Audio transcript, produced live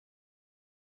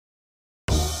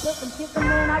looking, thinking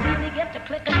when I really get to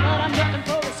clicking, but I'm looking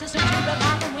for a sister to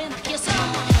revive and win a kiss.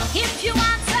 If you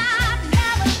want some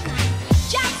love,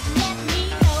 just let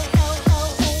me know.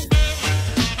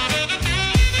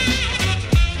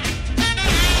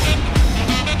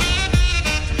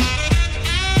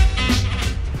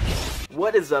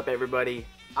 What is up, everybody?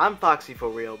 I'm Foxy for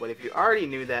real, but if you already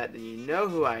knew that, then you know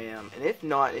who I am. And if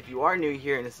not, if you are new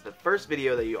here and this is the first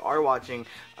video that you are watching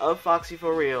of Foxy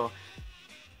for real,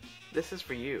 this is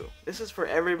for you. This is for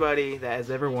everybody that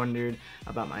has ever wondered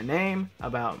about my name,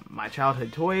 about my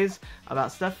childhood toys,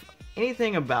 about stuff,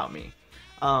 anything about me.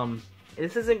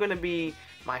 This isn't going to be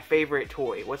my favorite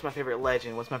toy. What's my favorite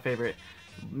legend? What's my favorite,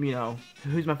 you know,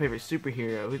 who's my favorite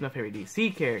superhero? Who's my favorite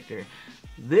DC character?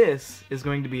 This is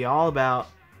going to be all about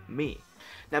me.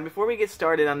 Now, before we get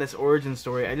started on this origin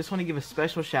story, I just want to give a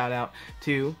special shout out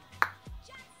to,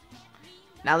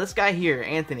 now this guy here,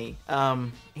 Anthony.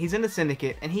 He's in the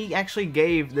Syndicate, and he actually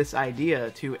gave this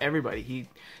idea to everybody. He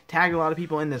tagged a lot of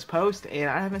people in this post, and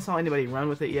I haven't saw anybody run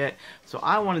with it yet, so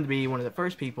I wanted to be one of the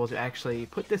first people to actually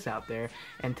put this out there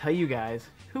and tell you guys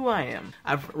who I am.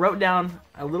 I've wrote down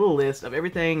a little list of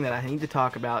everything that I need to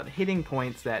talk about, hitting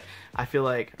points that I feel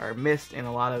like are missed in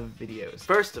a lot of videos.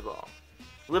 First of all,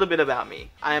 a little bit about me.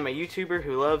 I am a YouTuber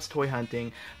who loves toy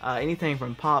hunting, anything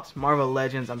from Pops, Marvel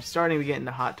Legends. I'm starting to get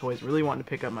into Hot Toys, really wanting to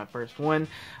pick up my first one,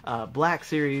 Black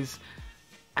Series.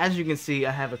 As you can see,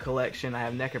 I have a collection. I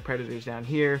have NECA Predators down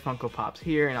here, Funko Pops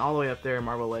here, and all the way up there,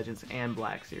 Marvel Legends and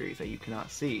Black Series that you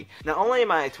cannot see. Not only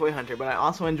am I a toy hunter, but I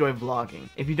also enjoy vlogging.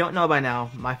 If you don't know by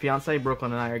now, my fiance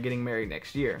Brooklyn and I are getting married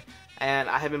next year, and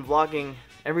I have been vlogging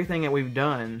everything that we've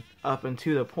done up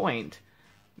until the point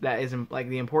that is like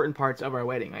the important parts of our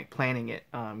wedding, like planning it,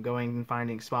 going and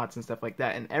finding spots and stuff like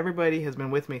that. And everybody has been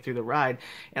with me through the ride,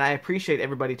 and I appreciate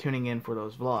everybody tuning in for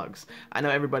those vlogs. I know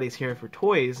everybody's here for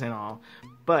toys and all,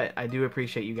 but I do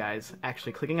appreciate you guys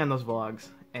actually clicking on those vlogs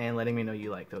and letting me know you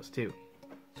like those too.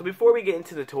 So before we get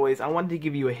into the toys, I wanted to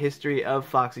give you a history of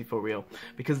Foxy for real,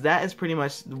 because that is pretty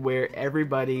much where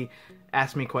everybody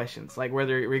asks me questions, like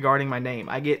whether regarding my name.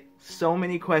 I get so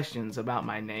many questions about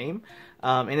my name,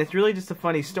 and it's really just a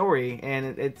funny story,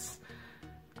 and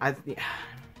I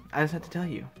just have to tell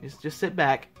you. Just sit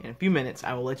back. In a few minutes,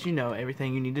 I will let you know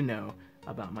everything you need to know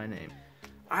about my name.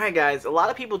 Alright guys, a lot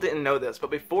of people didn't know this, but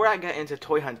before I got into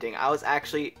toy hunting, I was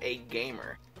actually a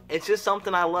gamer. It's just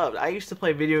something I loved. I used to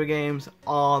play video games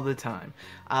all the time.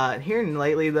 Here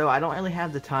lately, though, I don't really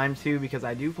have the time to, because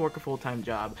I do work a full-time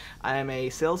job. I am a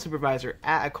sales supervisor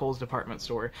at a Kohl's department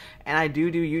store, and I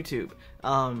do YouTube.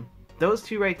 Those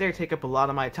two right there take up a lot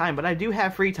of my time, but I do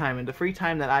have free time, and the free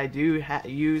time that I do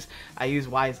use, I use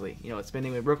wisely. You know, it's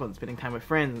spending with Brooklyn, spending time with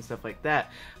friends and stuff like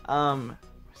that.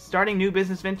 Starting new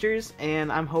business ventures,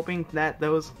 and I'm hoping that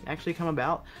those actually come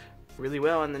about really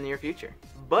well in the near future.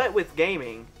 But with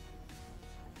gaming,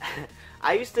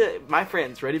 my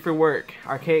friends, Ready for Work,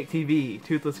 Archaic TV,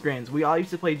 Toothless Grins, we all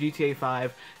used to play GTA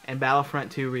 5 and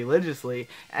Battlefront 2 religiously,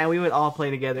 and we would all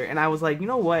play together. And I was like, you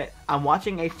know what? I'm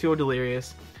watching H2O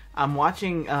Delirious, I'm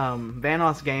watching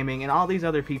Vanos Gaming and all these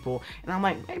other people, and I'm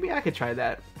like, maybe I could try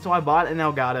that. So I bought an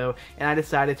Elgato, and I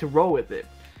decided to roll with it.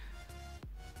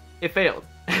 It failed.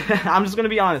 I'm just gonna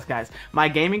be honest, guys. My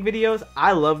gaming videos,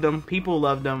 I loved them, people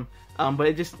loved them.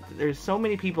 But there's so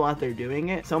many people out there doing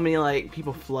it, so many like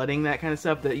people flooding that kind of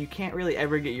stuff, that you can't really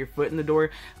ever get your foot in the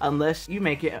door unless you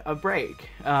make it a break.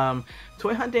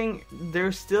 Toy hunting,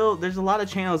 there's a lot of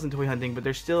channels in toy hunting, but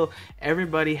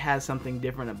everybody has something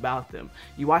different about them.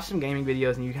 You watch some gaming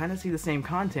videos and you kind of see the same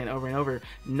content over and over,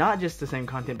 not just the same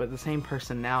content, but the same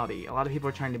personality. A lot of people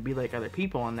are trying to be like other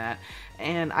people on that,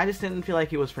 and I just didn't feel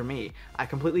like it was for me. I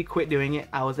completely quit doing it.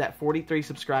 I was at 43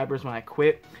 subscribers when I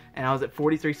quit, and I was at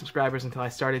 43 subscribers until I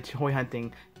started toy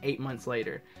hunting 8 months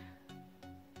later.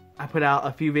 I put out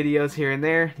a few videos here and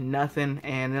there, nothing,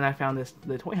 and then I found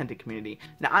the toy hunting community.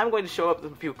 Now I'm going to show up a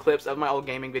few clips of my old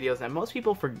gaming videos that most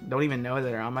people don't even know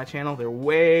that are on my channel. They're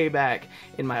way back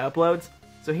in my uploads.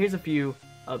 So here's a few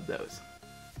of those.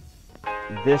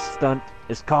 This stunt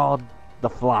is called the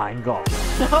flying golf.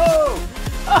 No!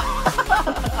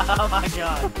 Oh my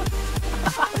god.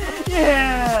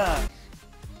 Yeah!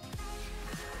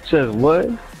 Says what?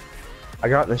 I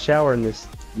got in the shower and this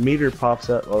meter pops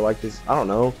up, or like this, I don't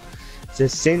know. It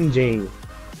says singeing.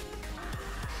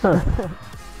 Huh.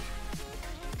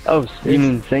 Oh, you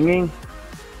mean singing?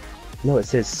 No, it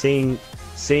says sing,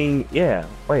 yeah.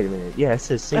 Wait a minute. Yeah, it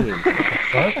says singing.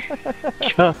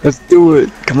 What? Let's do it.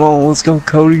 Come on, let's go,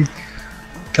 Cody.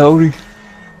 Cody.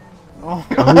 Oh,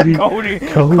 Cody. Cody.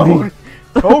 Cody.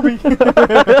 Kobe.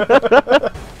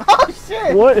 Oh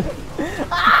shit. What?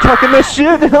 Talking that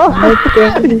shit, huh?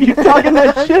 You talking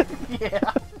that shit?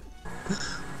 Yeah.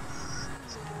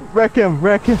 Wreck him,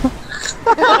 wreck him.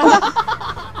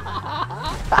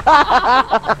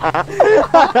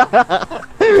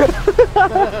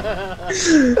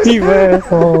 You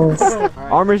assholes.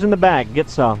 Armor's in the back, get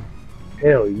some.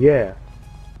 Hell yeah.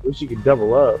 Wish you could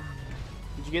double up.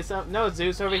 Did you get some? No,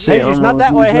 Zeus over here. Hey, Hey, Zeus, armor not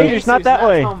that was way, used hey, Zeus, not that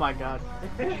way. Oh my god.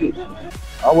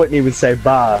 I wouldn't even say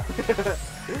bye.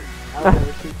 I'll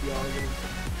never shoot you all again.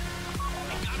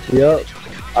 Yep.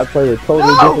 I play with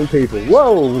totally different people.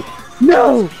 Whoa!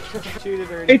 No! Shoot it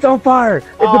already. It's on fire!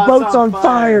 Oh, the it's boat's on on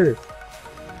fire!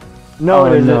 No,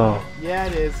 it isn't. No. Yeah,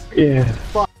 it is. Yeah.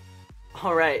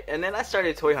 Alright, and then I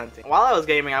started toy hunting. While I was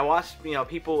gaming, I watched,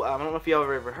 people, I don't know if you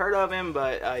ever heard of him,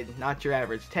 but Not Your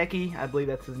Average Techie, I believe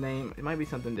that's his name. It might be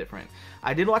something different.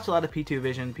 I did watch a lot of P2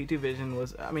 Vision. P2 Vision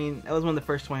was, that was one of the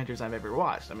first toy hunters I've ever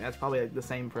watched. That's probably the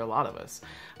same for a lot of us.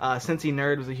 Cincy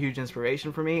Nerd was a huge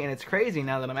inspiration for me, and it's crazy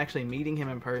now that I'm actually meeting him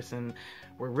in person.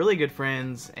 We're really good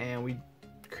friends, and we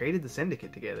created the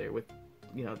Syndicate together with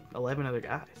 11 other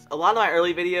guys. A lot of my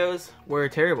early videos were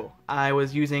terrible. I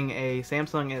was using a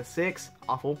Samsung S6,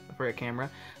 awful for a camera.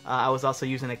 I was also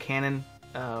using a Canon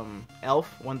ELPH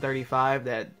 135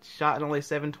 that shot in only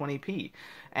 720p,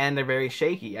 and they're very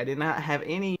shaky. I didn't have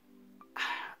any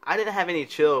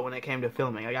chill when it came to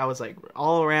filming. I was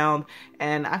all around,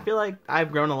 and I feel like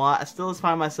I've grown a lot. I still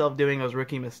find myself doing those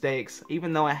rookie mistakes.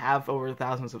 Even though I have over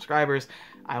 1,000 subscribers,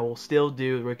 I will still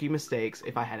do rookie mistakes.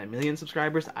 If I had 1 million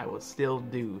subscribers, I will still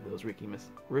do those rookie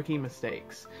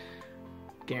mistakes.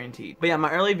 Guaranteed. But yeah,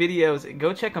 my early videos,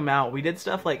 go check them out. We did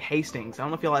stuff like Hastings. I don't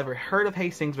know if y'all ever heard of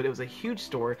Hastings, but it was a huge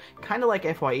store, kind of like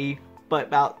FYE, but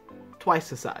about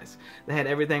twice the size. They had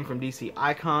everything from DC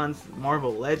Icons,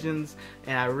 Marvel Legends,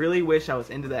 and I really wish I was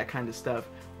into that kind of stuff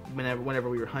whenever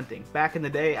we were hunting. Back in the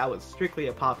day, I was strictly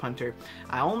a pop hunter.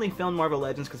 I only filmed Marvel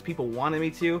Legends because people wanted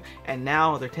me to, and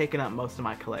now they're taking up most of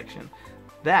my collection.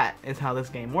 That is how this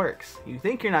game works. You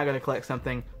think you're not going to collect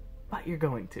something, but you're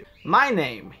going to. My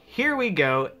name, here we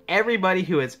go. Everybody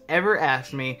who has ever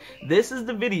asked me, this is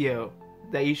the video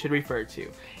that you should refer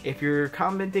to. If you're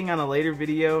commenting on a later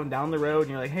video down the road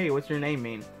and you're like, hey, what's your name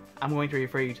mean? I'm going to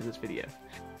refer you to this video.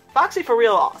 Foxy For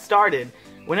Real started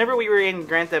whenever we were in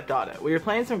Grand Theft Auto. We were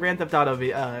playing some Grand Theft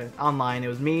Auto online. It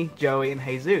was me, Joey, and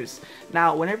Jesus.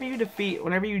 Now, whenever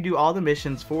you do all the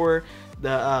missions for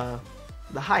the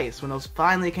heists, when those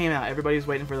finally came out, everybody was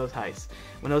waiting for those heists.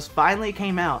 When those finally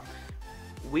came out,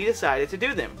 we decided to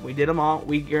do them. We did them all.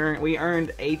 We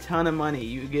earned a ton of money.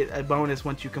 You get a bonus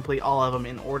once you complete all of them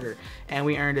in order, and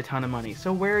we earned a ton of money.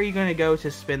 So where are you going to go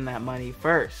to spend that money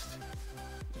first?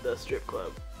 The strip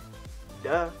club.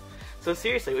 Duh. So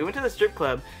seriously, we went to the strip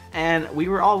club, and we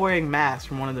were all wearing masks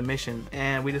from one of the missions,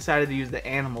 and we decided to use the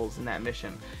animals in that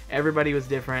mission. Everybody was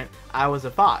different. I was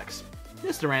a fox.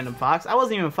 Just a random fox. I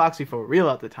wasn't even Foxy For Real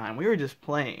at the time. We were just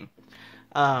playing.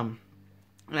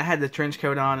 And I had the trench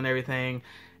coat on and everything.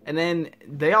 And then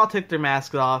they all took their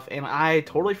masks off, and I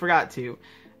totally forgot to.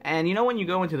 And you know when you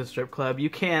go into the strip club, you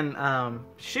can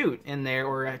shoot in there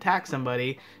or attack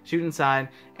somebody, shoot inside,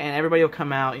 and everybody will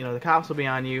come out, the cops will be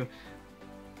on you.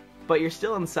 But you're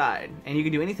still inside, and you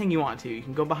can do anything you want to. You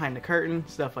can go behind the curtain,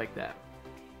 stuff like that.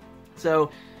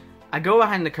 So, I go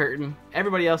behind the curtain,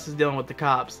 everybody else is dealing with the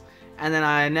cops, and then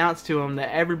I announce to them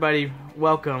that everybody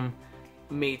welcome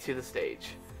me to the stage.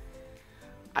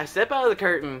 I step out of the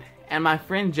curtain, and my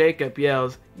friend Jacob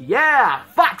yells, "Yeah,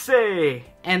 Foxy!"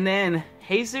 And then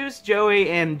Jesus, Joey,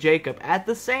 and Jacob at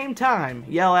the same time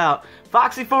yell out,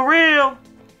 "Foxy For Real!"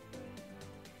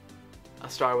 A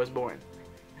star was born.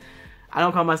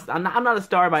 I'm not a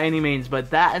star by any means, but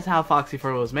that is how Foxy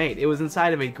For Real was made. It was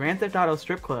inside of a Grand Theft Auto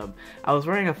strip club. I was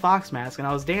wearing a fox mask, and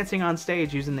I was dancing on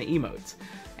stage using the emotes.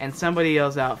 And somebody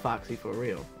yells out, "Foxy For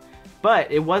Real."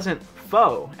 But it wasn't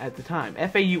faux at the time.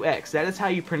 F-A-U-X. That is how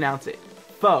you pronounce it.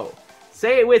 Faux.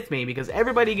 Say it with me because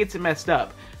everybody gets it messed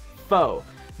up. Faux.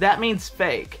 That means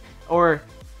fake or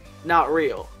not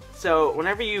real. So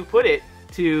whenever you put it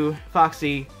to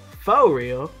Foxy For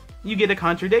Real, you get a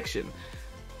contradiction.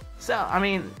 So,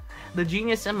 the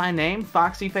genius in my name,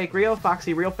 Foxy Fake Real,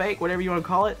 Foxy Real Fake, whatever you want to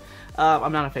call it,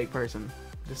 I'm not a fake person.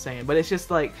 Just saying. But it's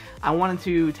just like, I wanted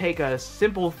to take a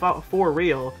simple For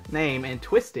Real name and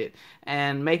twist it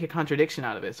and make a contradiction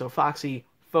out of it. So Foxy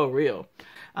For Real.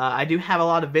 I do have a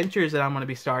lot of ventures that I'm going to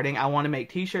be starting. I want to make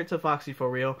t-shirts of Foxy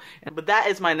For Real. But that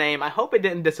is my name. I hope it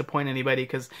didn't disappoint anybody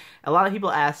because a lot of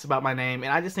people asked about my name.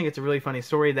 And I just think it's a really funny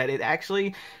story that it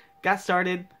actually got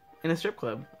started in a strip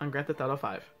club on Grand Theft Auto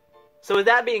 5. So with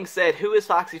that being said, who is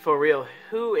Foxy For Real?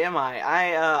 Who am I?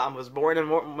 I was born in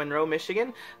Monroe,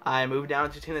 Michigan. I moved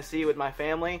down to Tennessee with my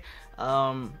family.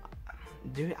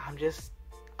 Dude,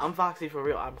 I'm Foxy for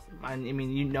real. I mean,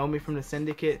 you know me from the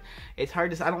Syndicate. It's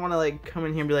hard to. I don't want to like come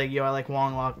in here and be like, yo, I like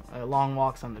long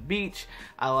walks on the beach.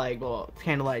 I like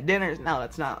candlelight dinners. No,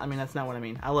 that's not. I mean, that's not what I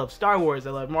mean. I love Star Wars.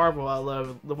 I love Marvel. I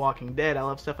love The Walking Dead. I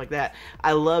love stuff like that.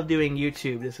 I love doing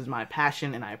YouTube. This is my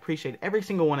passion, and I appreciate every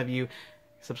single one of you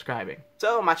subscribing.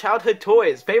 So, my childhood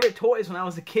toys, favorite toys when I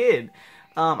was a kid.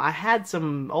 I had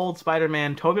some old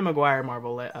Spider-Man, Tobey Maguire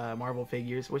Marvel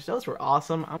figures, which those were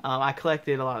awesome. I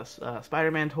collected a lot of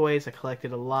Spider-Man toys. I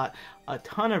collected a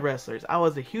ton of wrestlers. I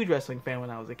was a huge wrestling fan when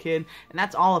I was a kid, and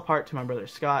that's all a part to my brother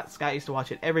Scott. Scott used to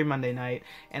watch it every Monday night,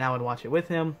 and I would watch it with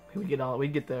him. We'd get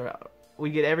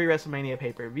every WrestleMania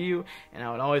pay-per-view, and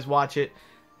I would always watch it.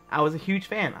 I was a huge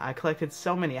fan. I collected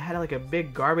so many. I had like a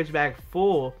big garbage bag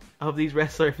full of these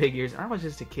wrestler figures. I was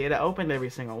just a kid. I opened every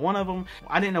single one of them.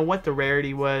 I didn't know what the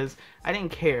rarity was. I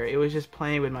didn't care. It was just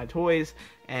playing with my toys,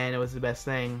 and it was the best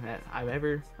thing that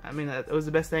it was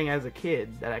the best thing as a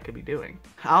kid that I could be doing.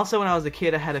 Also, when I was a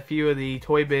kid, I had a few of the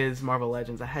Toy Biz Marvel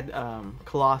Legends. I had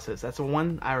Colossus. That's the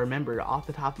one I remember off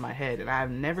the top of my head, and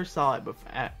I've never saw it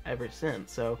ever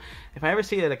since. So if I ever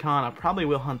see it at a con, I probably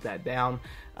will hunt that down.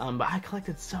 But I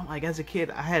collected as a kid,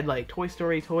 I had like Toy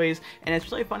Story toys, and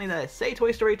it's really funny that I say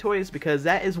Toy Story toys because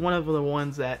that is one of the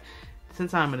ones that,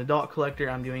 since I'm an adult collector,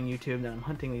 I'm doing YouTube and I'm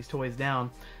hunting these toys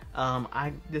down,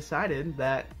 I decided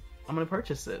that I'm going to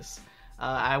purchase this.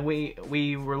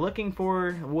 We were looking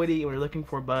for Woody, we were looking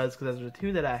for Buzz, because those were the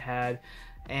two that I had,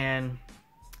 and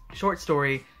short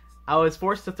story, I was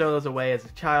forced to throw those away as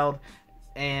a child,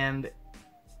 and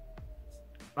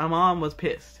my mom was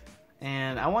pissed.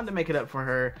 And I wanted to make it up for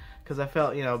her because I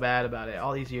felt, bad about it.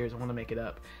 All these years, I wanted to make it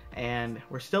up. And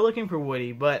we're still looking for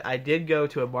Woody, but I did go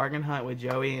to a bargain hunt with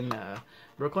Joey in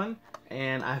Brooklyn,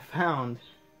 and I found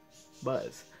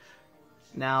Buzz.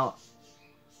 Now,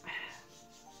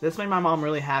 this made my mom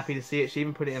really happy to see it. She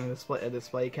even put it in a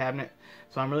display cabinet.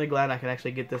 So I'm really glad I could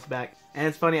actually get this back. And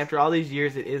it's funny, after all these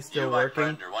years, it is still working.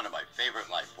 My friend, are one of my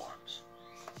favorite life forms.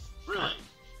 Really,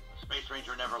 a Space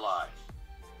Ranger never lies.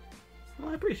 Well,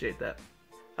 I appreciate that.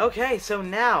 Okay, so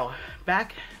now,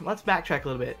 let's backtrack a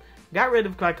little bit. Got rid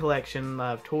of my collection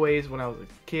of toys when I was a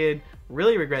kid.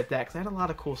 Really regret that, because I had a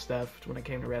lot of cool stuff when it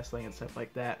came to wrestling and stuff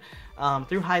like that.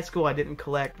 Through high school, I didn't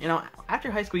collect. After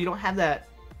high school, you don't have that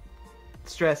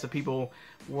stress of people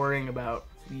worrying about,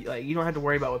 you don't have to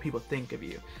worry about what people think of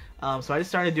you. So I just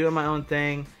started doing my own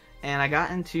thing, and I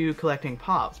got into collecting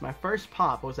Pops. My first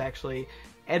Pop was actually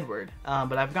Edward,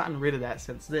 but I've gotten rid of that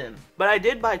since then. But I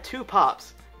did buy 2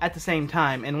 Pops at the same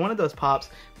time, and one of those Pops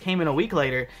came in a week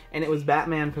later, and it was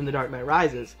Batman from The Dark Knight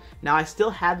Rises. Now, I still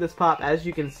have this Pop, as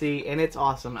you can see, and it's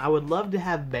awesome. I would love to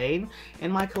have Bane in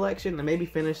my collection and maybe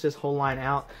finish this whole line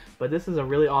out, but this is a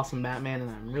really awesome Batman, and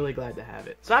I'm really glad to have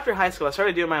it. So after high school, I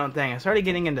started doing my own thing. I started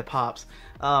getting into Pops.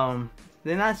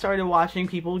 Then I started watching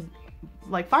people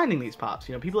like finding these Pops.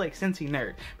 People like Cincy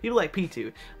Nerd, people like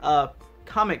P2,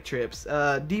 Comic Trips,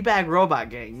 D-Bag Robot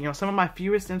Gang, some of my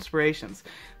fewest inspirations.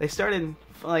 I started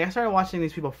watching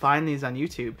these people find these on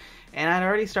YouTube, and I'd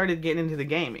already started getting into the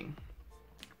gaming.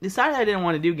 Decided I didn't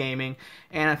want to do gaming,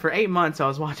 and for 8 months I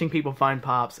was watching people find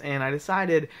Pops, and I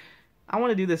decided I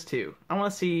want to do this too. I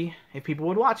want to see if people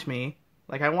would watch me,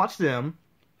 like I watched them,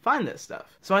 find this stuff.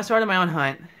 So I started my own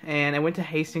hunt, and I went to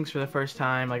Hastings for the first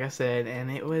time, like I said, and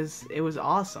it was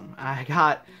awesome. I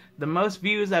got the most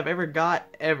views I've ever got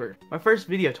ever. My first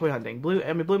video, toy hunting,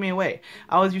 blew me away.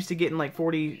 I was used to getting like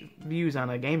 40 views on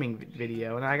a gaming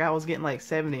video, and I was getting like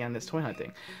 70 on this toy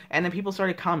hunting. And then people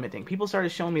started commenting. People started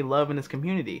showing me love in this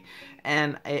community,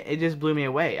 and it just blew me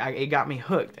away. It got me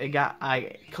hooked.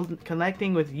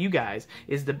 Connecting with you guys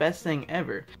is the best thing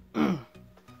ever.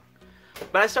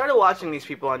 But I started watching these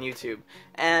people on YouTube,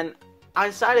 and I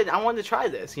decided I wanted to try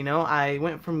this. I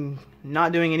went from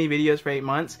not doing any videos for 8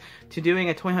 months to doing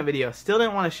a toy hunt video. Still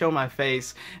didn't want to show my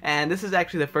face, and this is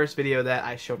actually the first video that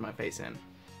I showed my face in.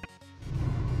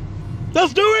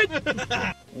 Let's do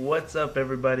it! What's up,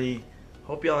 everybody?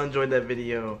 Hope y'all enjoyed that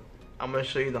video. I'm going to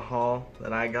show you the haul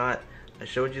that I got. I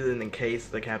showed you in the case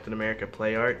the Captain America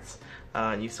Play Arts.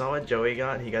 You saw what Joey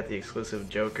got. He got the exclusive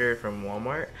Joker from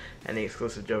Walmart, and the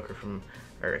exclusive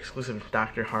exclusive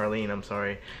Dr. Harleen, I'm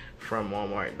sorry, from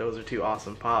Walmart. Those are 2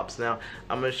 awesome Pops. Now,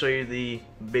 I'm going to show you the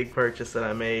big purchase that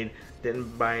I made.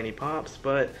 Didn't buy any Pops,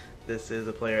 but this is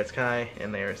a Play Arts Kai,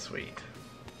 and they are sweet.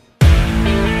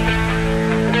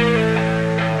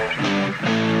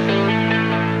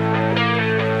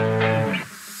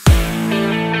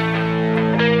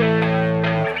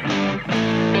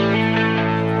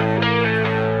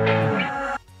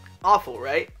 Awful,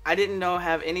 right? I didn't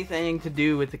have anything to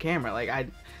do with the camera. Like I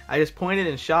just pointed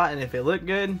and shot, and if it looked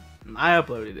good, I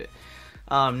uploaded it.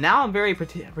 Now I'm very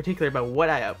particular about what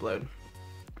I upload.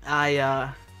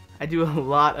 I do a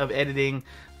lot of editing.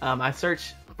 I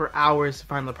search for hours to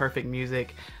find the perfect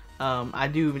music. I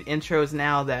do intros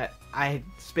now that I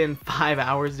spend 5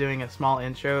 hours doing a small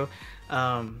intro.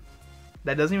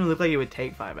 That doesn't even look like it would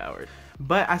take 5 hours.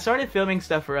 But I started filming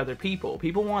stuff for other people.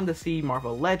 People wanted to see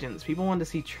Marvel Legends. People wanted to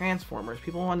see Transformers.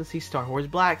 People wanted to see Star Wars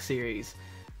Black Series.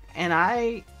 And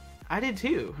I did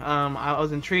too. I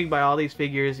was intrigued by all these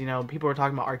figures. You know, people were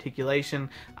talking about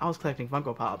articulation. I was collecting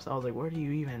Funko Pops. I was like, where do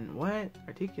you even, what?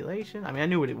 Articulation? I mean, I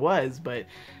knew what it was, but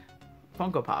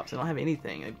Funko Pops, I don't have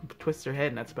anything. It twists their head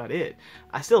and that's about it.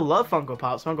 I still love Funko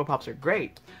Pops. Funko Pops are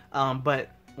great.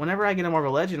 But whenever I get a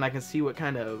Marvel Legend, I can see what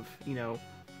kind of, you know,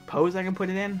 pose I can put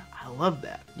it in. I love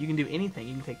that. You can do anything.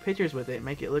 You can take pictures with it and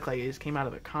make it look like it just came out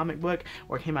of a comic book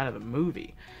or came out of a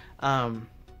movie.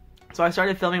 So I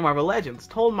started filming Marvel Legends.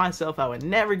 Told myself I would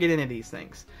never get into these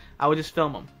things. I would just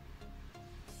film them.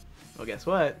 Well, guess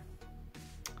what?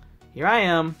 Here I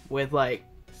am with like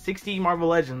 60 Marvel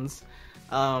Legends.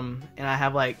 And I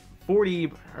have like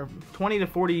 40 or 20 to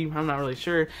 40, I'm not really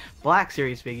sure, Black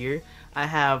Series figure. I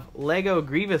have Lego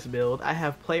Grievous build. I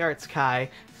have Play Arts Kai.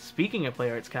 Speaking of Play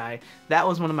Arts Kai, that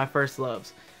was one of my first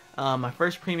loves. My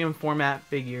first premium format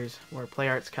figures were Play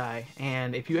Arts Kai,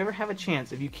 and if you ever have a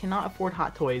chance, if you cannot afford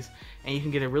Hot Toys and you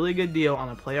can get a really good deal on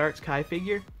a Play Arts Kai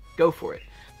figure, go for it.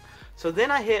 So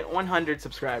then I hit 100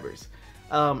 subscribers.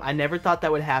 I never thought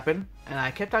that would happen, and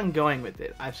I kept on going with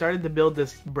it. I've started to build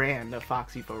this brand of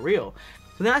Foxy For Real.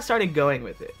 So then I started going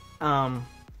with it.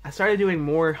 I started doing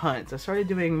more hunts. I started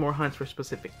doing more hunts for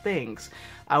specific things.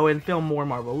 I would film more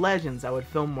Marvel Legends. I would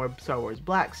film more Star Wars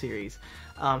Black Series.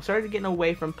 Started getting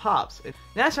away from Pops.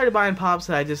 Then I started buying Pops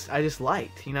that I just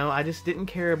liked. You know, I just didn't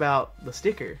care about the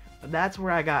sticker. That's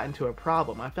where I got into a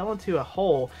problem. I fell into a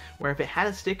hole where if it had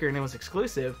a sticker and it was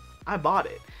exclusive, I bought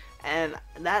it. And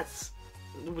that's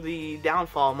the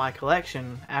downfall of my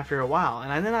collection after a while.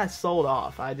 And then I sold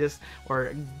off.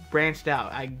 Or branched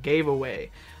out. I gave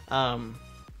away.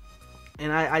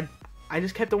 And I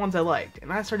just kept the ones I liked,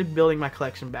 and I started building my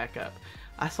collection back up.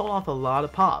 I sold off a lot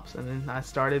of Pops, and then I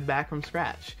started back from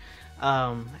scratch.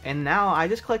 And now I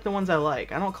just collect the ones I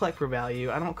like. I don't collect for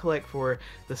value. I don't collect for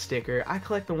the sticker. I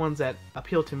collect the ones that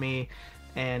appeal to me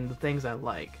and the things I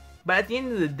like. But at the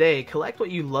end of the day, collect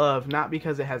what you love, not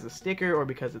because it has a sticker or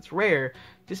because it's rare,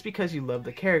 just because you love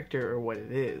the character or what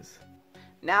it is.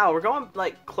 Now, we're going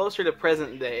like closer to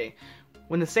present day.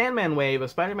 When the Sandman wave of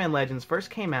Spider-Man Legends first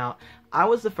came out, I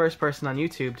was the first person on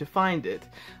YouTube to find it.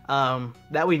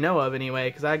 That we know of anyway,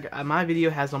 because my video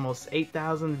has almost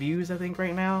 8,000 views, I think,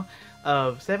 right now.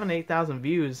 Of 7,000 to 8,000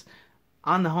 views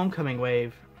on the Homecoming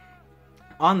wave,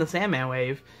 on the Sandman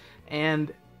wave,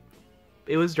 and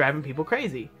it was driving people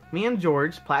crazy. Me and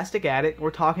George, Plastic Addict,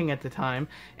 were talking at the time,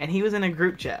 and he was in a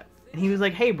group chat. And he was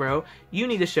like, hey bro, you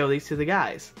need to show these to the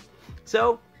guys.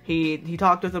 So he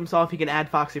talked with them, saw if he could add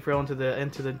Foxy For Real into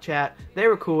the chat. They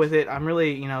were cool with it. I'm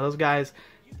really, you know, those guys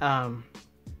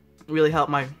really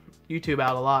helped my YouTube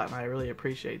out a lot, and I really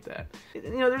appreciate that.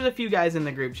 You know, there's a few guys in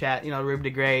the group chat. You know, Rube the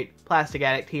Great, Plastic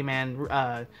Addict,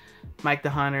 T-Man, Mike the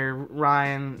Hunter,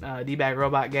 Ryan, D-Bag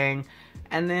Robot Gang,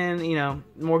 and then, you know,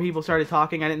 more people started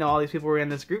talking. I didn't know all these people were in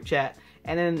this group chat,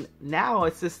 and then now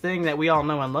it's this thing that we all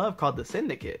know and love called the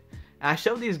Syndicate. I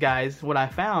showed these guys what I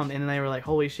found, and they were like,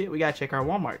 holy shit, we gotta check our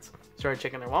Walmarts. Started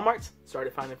checking their Walmarts,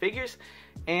 started finding figures,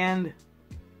 and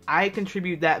I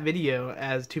contribute that video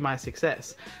as to my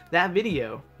success. That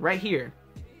video, right here,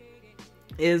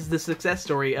 is the success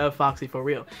story of Foxy For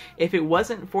Real. If it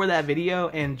wasn't for that video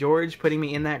and George putting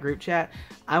me in that group chat,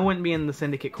 I wouldn't be in the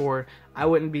Syndicate Core. I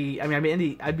wouldn't be, I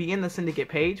mean, I'd be in the Syndicate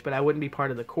page, but I wouldn't be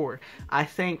part of the Core. I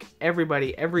thank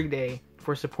everybody every day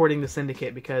for supporting the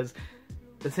Syndicate, because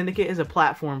the Syndicate is a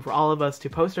platform for all of us to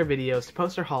post our videos, to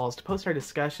post our hauls, to post our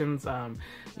discussions,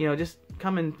 you know, just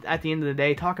come and at the end of the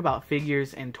day talk about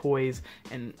figures and toys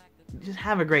and just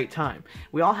have a great time.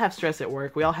 We all have stress at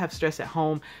work, we all have stress at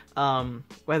home,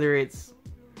 whether it's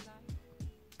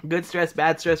good stress,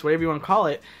 bad stress, whatever you want to call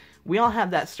it. We all have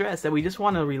that stress that we just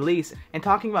want to release, and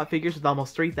talking about figures with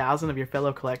almost 3,000 of your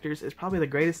fellow collectors is probably the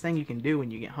greatest thing you can do when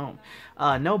you get home.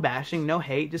 No bashing, no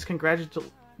hate, just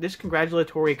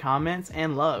congratulatory comments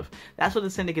and love. That's what the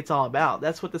Syndicate's all about.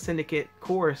 That's what the Syndicate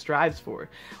Core strives for.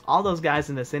 All those guys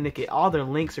in the Syndicate, all their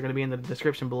links are going to be in the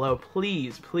description below.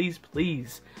 Please, please,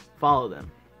 please follow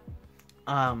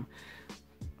them.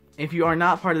 If you are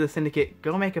not part of the Syndicate,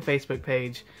 go make a Facebook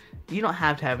page. You don't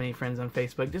have to have any friends on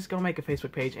Facebook. Just go make a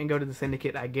Facebook page and go to the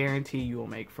Syndicate. I guarantee you will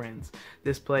make friends.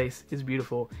 This place is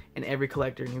beautiful, and every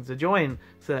collector needs to join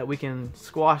so that we can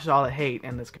squash all the hate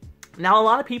and this. Now, a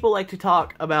lot of people like to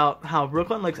talk about how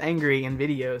Brooklyn looks angry in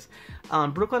videos.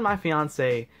 Brooklyn, my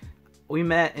fiance, we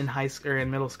met in high school or in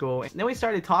middle school, and then we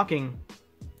started talking,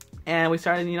 and we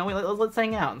started, you know, let's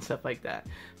hang out and stuff like that.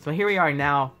 So here we are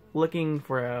now, looking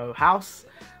for a house,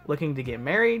 looking to get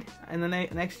married in the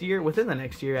next year, within the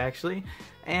next year actually,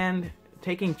 and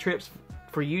taking trips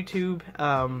for YouTube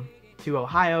to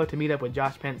Ohio to meet up with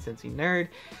Josh Pence, Cincy Nerd.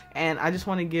 And I just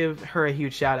want to give her a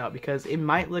huge shout out, because it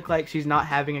might look like she's not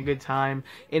having a good time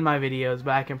in my videos,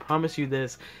 but I can promise you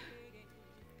this,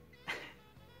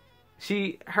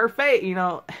 her fate, you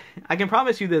know, I can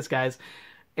promise you this, guys.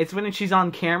 It's when she's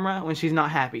on camera, when she's not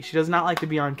happy. She does not like to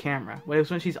be on camera. But it's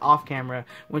when she's off camera,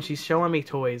 when she's showing me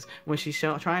toys, when she's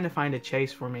trying to find a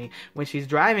chase for me, when she's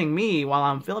driving me while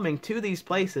I'm filming to these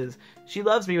places. She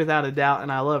loves me without a doubt,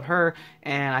 and I love her,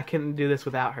 and I couldn't do this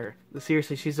without her.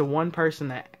 Seriously, she's the one person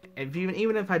that,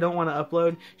 even if I don't want to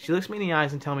upload, she looks me in the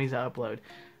eyes and tells me to upload.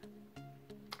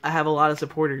 I have a lot of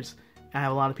supporters. I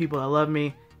have a lot of people that love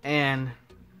me, and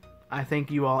I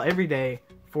thank you all every day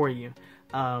for you.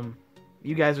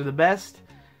 You guys are the best.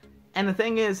 And the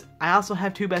thing is, I also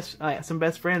have some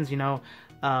best friends, you know,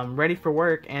 Ready for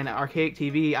Work and Archaic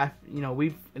TV. You know,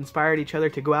 we've inspired each other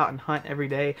to go out and hunt every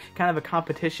day. Kind of a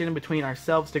competition between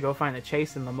ourselves to go find a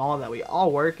chase in the mall that we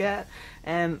all work at.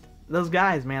 And those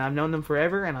guys, man, I've known them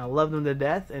forever, and I love them to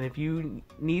death. And if you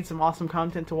need some awesome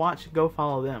content to watch, go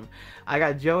follow them. I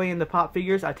got Joey in the Pop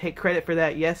Figures. I take credit for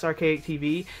that. Yes, Archaic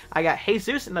TV. I got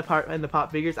Jesus in the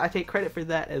Pop Figures. I take credit for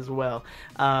that as well.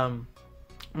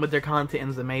 But their content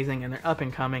is amazing, and they're up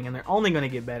and coming, and they're only going to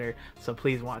get better, so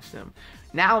please watch them.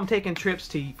 Now I'm taking trips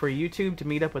for YouTube to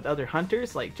meet up with other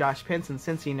hunters like Josh Pence and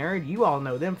Cincy Nerd. You all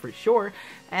know them for sure.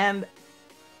 And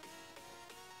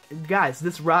guys,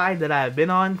 this ride that I have been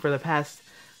on for the past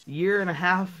year and a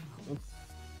half,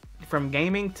 from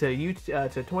gaming to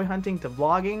toy hunting to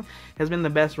vlogging, has been the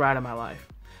best ride of my life.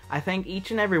 I thank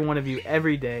each and every one of you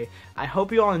every day. I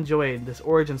hope you all enjoyed this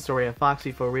origin story of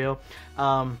Foxy For Real.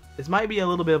 This might be a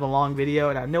little bit of a long video,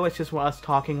 and I know it's just us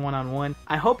talking one-on-one.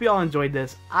 I hope you all enjoyed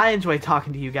this. I enjoyed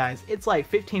talking to you guys. It's like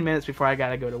 15 minutes before I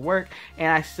gotta go to work, and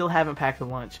I still haven't packed the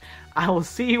lunch. I will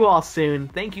see you all soon.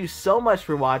 Thank you so much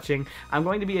for watching. I'm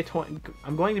going to be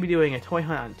doing a toy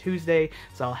hunt on Tuesday,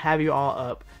 so I'll have you all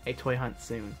up a toy hunt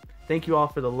soon. Thank you all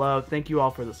for the love. Thank you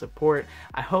all for the support.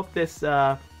 I hope this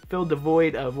filled the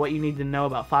void of what you need to know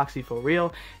about Foxy For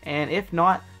Real, and if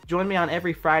not, join me on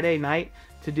every Friday night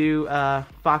to do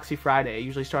Foxy Friday. I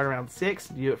usually start around 6,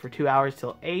 do it for 2 hours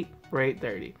till 8 or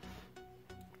 8:30.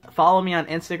 Follow me on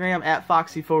Instagram at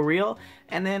Foxy For Real,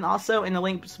 and then also in the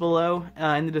links below,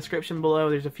 in the description below,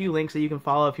 there's a few links that you can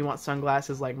follow if you want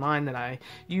sunglasses like mine that I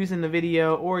use in the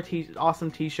video, or awesome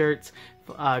t-shirts.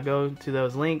 Go to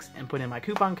those links and put in my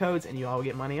coupon codes, and you all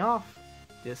get money off.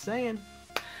 Just saying.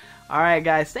 Alright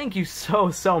guys, thank you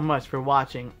so much for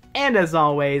watching, and as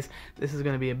always, this is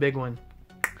going to be a big one.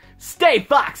 Stay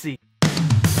foxy!